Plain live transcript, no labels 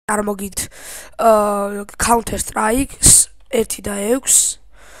წარმოგით Counter Strike-ს 1 და 6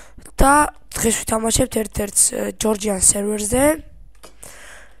 და დღეს ვითამაშებთ ერთ-ერთ Georgian server-ზე.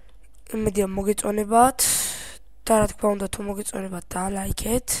 იმედია მოგეწონებათ და რა თქმა უნდა თუ მოგეწონებათ და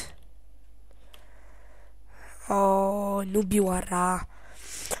ლაიქეთ. ნუბი ვარ რა.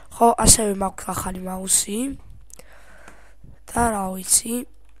 ხო, ასევე მაქვს ახალი მაუსი. და რა ვიცი,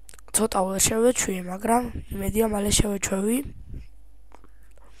 ცოტა ვერ შევეჩვიე, მაგრამ იმედია მალე შევეჩვევი.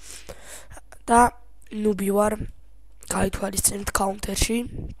 და ნუბი ვარ გაითვალისწინეთ Counter-ში.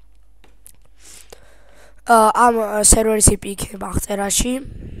 ამ სერვერის IP იქნება აღწერაში,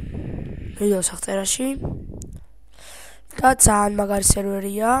 ვიდეოს აღწერაში. და ძალიან მაგარი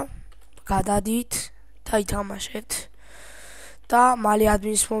სერვერია, გადადით და ითამაშეთ. და მალე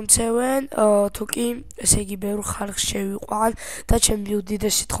ადმინს მომცევენ, თუ კი ესე იგი ბევრ ხალხს შევიყვან და ჩემი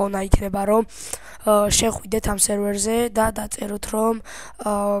უდიდესი თხოვნა იქნება რომ შეხვიდეთ ამ სერვერზე და დაწეროთ რომ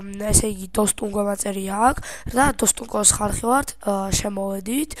ესე იგი dostungo მაწერია აქვს და dostungos ხალხი ვართ,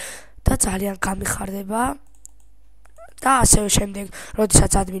 შემოვედით და ძალიან გამიხარდება. და ასევე შემდეგ,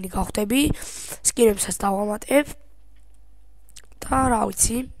 როდესაც ადმინი გავხდები, სკინებსაც დავამატებ. და რა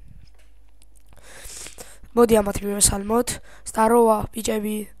ვიცი, მოდი ამათ მივესალმოთ. სტაროვა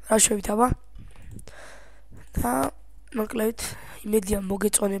ბიჭები, რა შევით აბა? და მოკლედ იმედია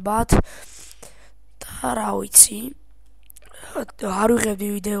მოგეწონებათ. და რა ვიცი, არ ვიღებდი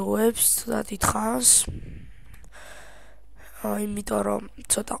ვიდეოებს ცოტა დიდხანს. იმიტომ რომ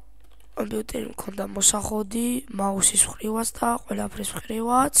ცოტა კომპიუტერი მქონდა მოსახოდი, მაუსის მხრივაც და ყველაფრის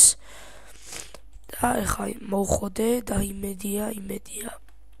მხრივაც. და ეხლა მოვხოდე და იმედია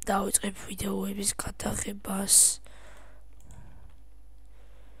დავიწყებ ვიდეოების გადაღებას.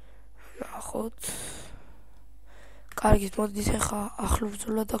 ნახოთ. კარგით, მოდით ეხლა ახლო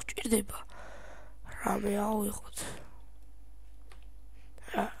ბრძოლა დაგჭირდება. რამე ავიღოთ.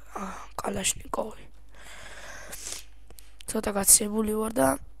 კალაშნიკოვი. ცოტა გაცილებული ვარ და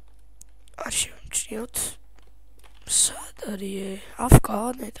არ შევამჩნიოთ. სად არის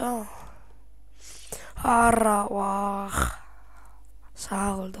აფგანეტა? არა ვახ.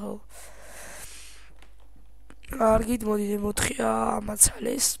 საღოლდო. კარგით, მოდით ემოთხია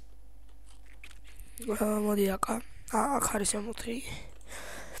ამაცალეს. მოდი აკა. აქ არის ემოთი.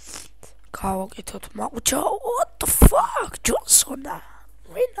 გავაკეთოთ მაუჩა. What the fuck? ჯონსონა.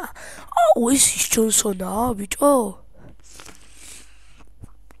 ვინა? ეს ის ჯონსონა, ბიჭო?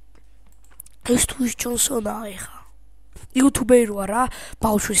 ეს თუ ის ჯონსონა ეხა. YouTuber ვარ რა,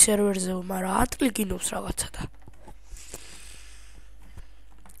 ბავშვის სერვერზე, მაგრამ ატლიკინობს რაღაცა და.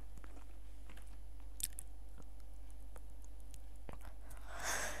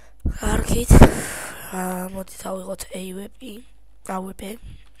 კარგით. მოდით ავიღოთ AWP,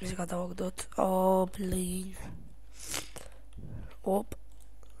 ესე გადავაგდოთ. ბლინ. ოპ.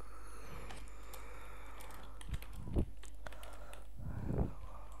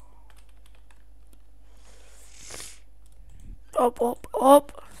 ოპ.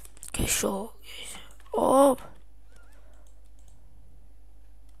 გეშო. ოპ.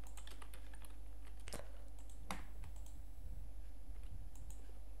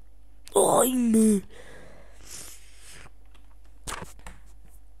 ოიმე.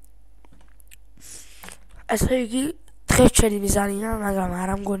 ესე იგი, დღეს ჩვენი მიზანია, მაგრამ არ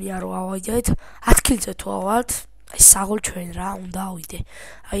ამგონია რომ ავიდეთ. 10 კილზე თუ ავალთ, აი საღოლ ჩვენ რა უნდა ავიდე.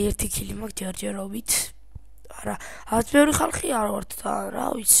 აი 1 კილი მაქვს ჯერჯერობით. არა, არც ბევრი ხალხი არ ვართ და რა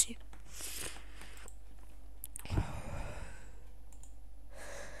ვიცი.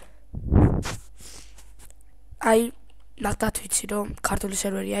 აი ნახდათ ვიცი რომ ქართული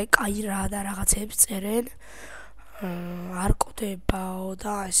სერვერია, აი კაი რა და რაღაცებს წერენ. არ კოდებაო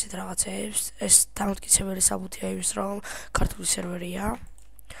და ესეთ რაღაცებს. ეს დამტკიცებელი საბუთია იმის რომ ქართული სერვერია.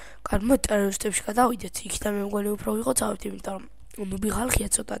 კარგი, ტერორისტებში გადავიდეთ, იქ და მე მგონი უფრო ვიყო წავით, იმიტომ რომ ნუბი ხალხია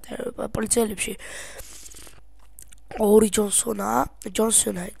ცოტა პოლიციელებში. ორი ჯონსონა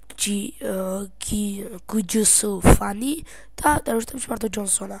გუჯუსო ფანი და ტერორისტებში მარტო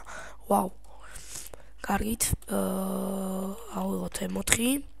ჯონსონა. ვაუ. კარგით, ავიღოთ ემოთხი.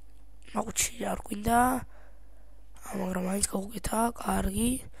 მაუჩი არ გვინდა. მაგრამ მაინც გავუკეთა,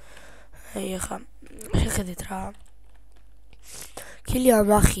 კარგი. აი ახლა შეხედეთ რა. კილი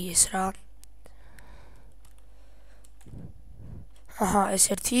ამახიეს რა. აჰა, ეს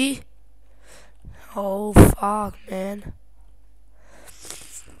ერთი. Oh fuck man.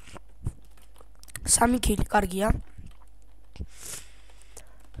 3 კილი, კარგია.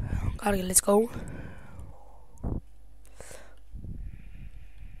 კარგი, let's go.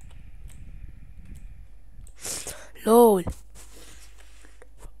 LOL.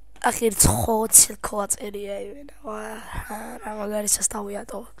 ახირ ცხოცილ ქოაწერია იმენა. რა მაგარი სასტავია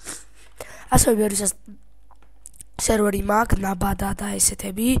თო. ასევე ბევრი სერვერი მაქვს, ნაბადა და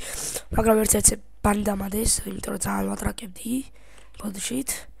ესეთები, მაგრამ ერთ-ერთი ბანი დამადეს, იმიტომ რომ ძალიან ვატრაკებდი ბოდშით.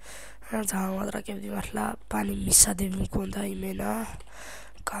 ძალიან ვატრაკებდი მართლა, ბანი მისადები მქონდა იმენა.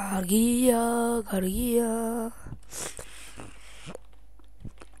 კარგია.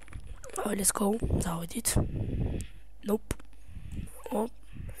 Let's go. დავედით. Nope.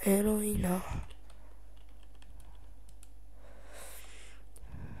 Heroina.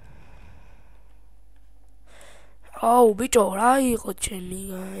 ბიჭო, რა იყო ჩემი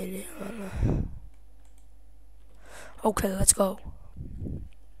გაერევა. Okay, let's go.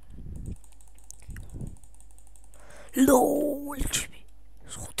 LOL.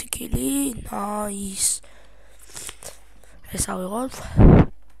 5 კილი. Nice. ეს ავიღოთ.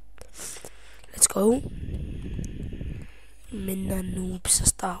 Let's go. Mena noob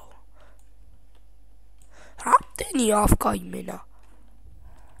სასტავ. რამდენი ავკა იმენა.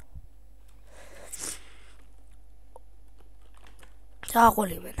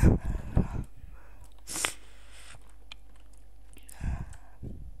 დააყოლი მენა.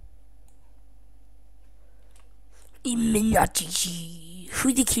 იმენა ჯიჯი.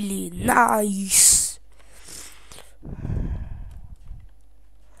 7 კილი. Nice.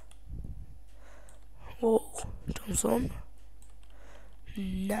 Johnson.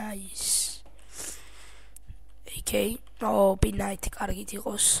 Nice. Okay. Pinite კარგით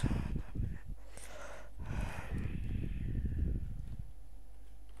იყოს.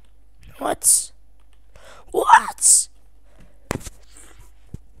 What?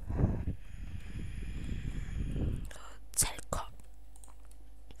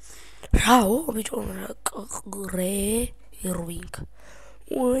 Raо, bicho, re Irving.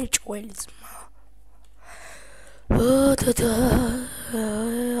 Which one's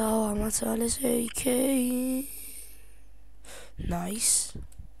Amatales AK. Nice.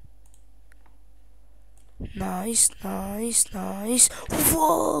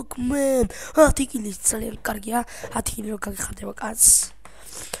 Fuck man. Article ძალიან კარგია. 10 კილი რო გაგიხარდება კაცს.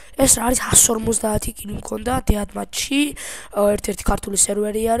 ეს არის 150 კილი მქონდა დეად მატჩში. ერთ-ერთი ქართული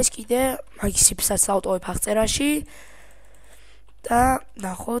სერვერი არის კიდე. მაგის სიფსაც ავტოვებ აღწერაში. და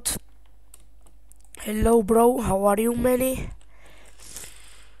ნახოთ. Hello bro, how are you man?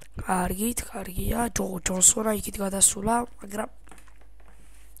 კარგია. ჯონსონა იქით გადასულა, მაგრამ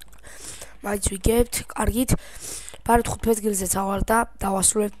მაინც ვიგებთ, კარგით. ბარეთ 15 ადგილზეც ავალ და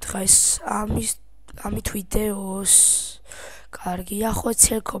დავასრულებთ დღეს ამით ვიდეოს. კარგია, ხო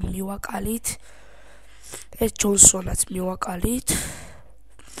ცელკომ მივაკალით. ეს ჯონსონაც მივაკალით.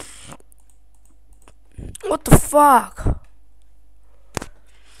 What the fuck?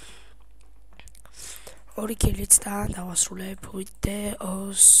 ორი კილიც და დავასრულებ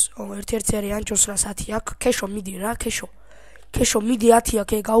ვიდეოს. ერთ-ერთი არიან ჯონსონას 10 აქვს. ქეშო მიდი რა, ქეშო მიდი 10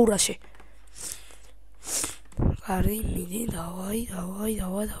 აქვს, გაურაშე. კარი, მიდი, დავაი.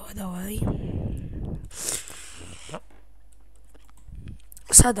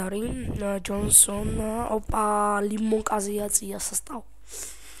 სად არის ჯონსონა? ოპა, ლიმონკაზია წია სასტავ.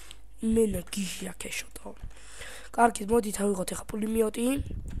 მენა გიჟია ქეშო. კარგით, მოდით ავიღოთ ახლა პულიმიოტი.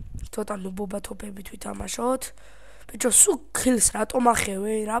 ცოტა ნუბობა თოფებით ვითამაშოთ. ბიჭო, სულ ხილს რატომ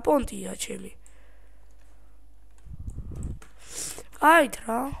ახევე? რა პონტია ჩემი? აით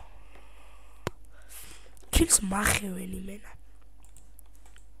რა. ხილს მახევენ იმენა.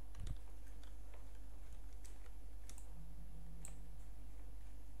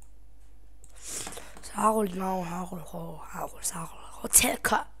 საღოლი ხო,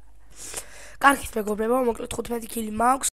 ცელკა. კარგით, მეგობრებო, მოკლედ 15 კილი მაქვს.